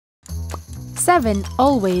7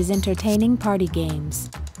 always entertaining party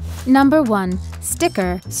games. Number 1.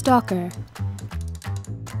 Sticker Stalker.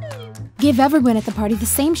 Give everyone at the party the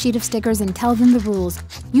same sheet of stickers and tell them the rules.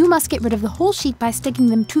 You must get rid of the whole sheet by sticking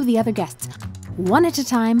them to the other guests, one at a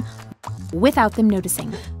time, without them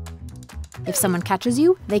noticing. If someone catches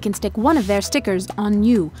you, they can stick one of their stickers on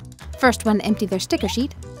you. First one to empty their sticker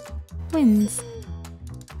sheet wins.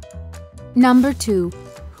 Number 2.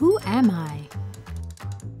 Who am I?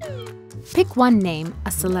 Pick one name,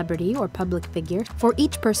 a celebrity or public figure, for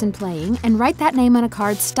each person playing and write that name on a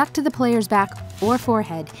card stuck to the player's back or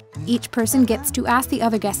forehead. Each person gets to ask the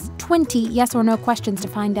other guests 20 yes or no questions to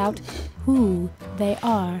find out who they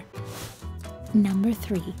are. Number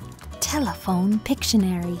 3. Telephone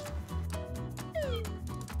Pictionary.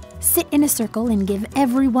 Sit in a circle and give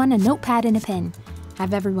everyone a notepad and a pen.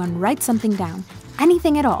 Have everyone write something down,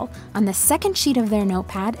 anything at all, on the second sheet of their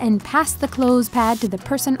notepad and pass the close pad to the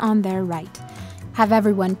person on their right. Have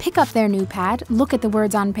everyone pick up their new pad, look at the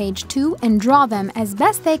words on page 2, and draw them as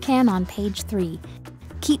best they can on page 3.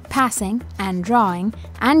 Keep passing and drawing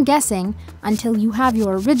and guessing until you have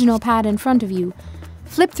your original pad in front of you.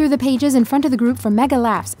 Flip through the pages in front of the group for mega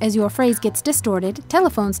laughs as your phrase gets distorted,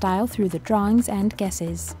 telephone style, through the drawings and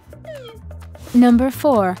guesses. Number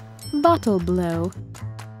 4. Bottle Blow.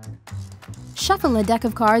 Shuffle a deck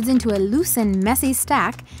of cards into a loose and messy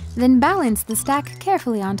stack, then balance the stack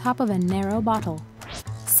carefully on top of a narrow bottle.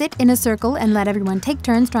 Sit in a circle and let everyone take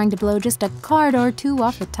turns trying to blow just a card or two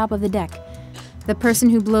off the top of the deck. The person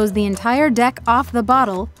who blows the entire deck off the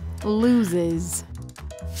bottle loses.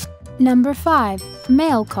 Number 5.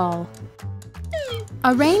 Mail Call.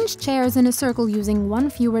 Arrange chairs in a circle using one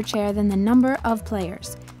fewer chair than the number of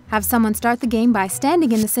players. Have someone start the game by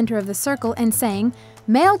standing in the center of the circle and saying,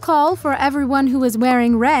 "Mail call for everyone who is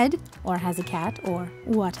wearing red," or has a cat, or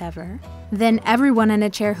whatever. Then everyone in a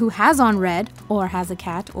chair who has on red, or has a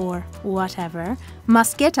cat, or whatever,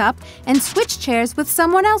 must get up and switch chairs with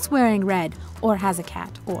someone else wearing red, or has a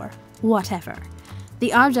cat, or whatever.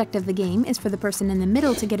 The object of the game is for the person in the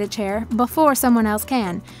middle to get a chair before someone else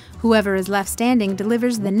can. Whoever is left standing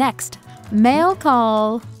delivers the next mail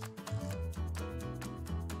call.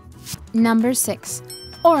 Number 6.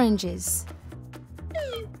 Oranges.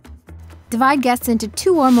 Divide guests into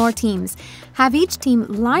 2 or more teams. Have each team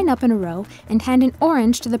line up in a row and hand an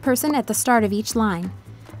orange to the person at the start of each line.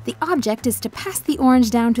 The object is to pass the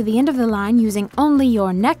orange down to the end of the line using only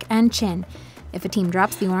your neck and chin. If a team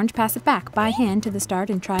drops the orange, pass it back by hand to the start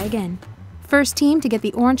and try again. First team to get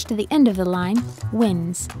the orange to the end of the line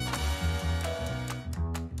wins.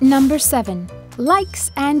 Number 7.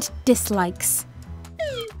 Likes and dislikes.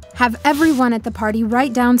 Have everyone at the party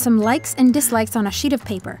write down some likes and dislikes on a sheet of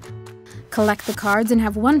paper. Collect the cards and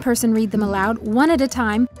have one person read them aloud, one at a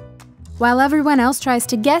time, while everyone else tries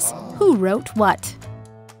to guess who wrote what.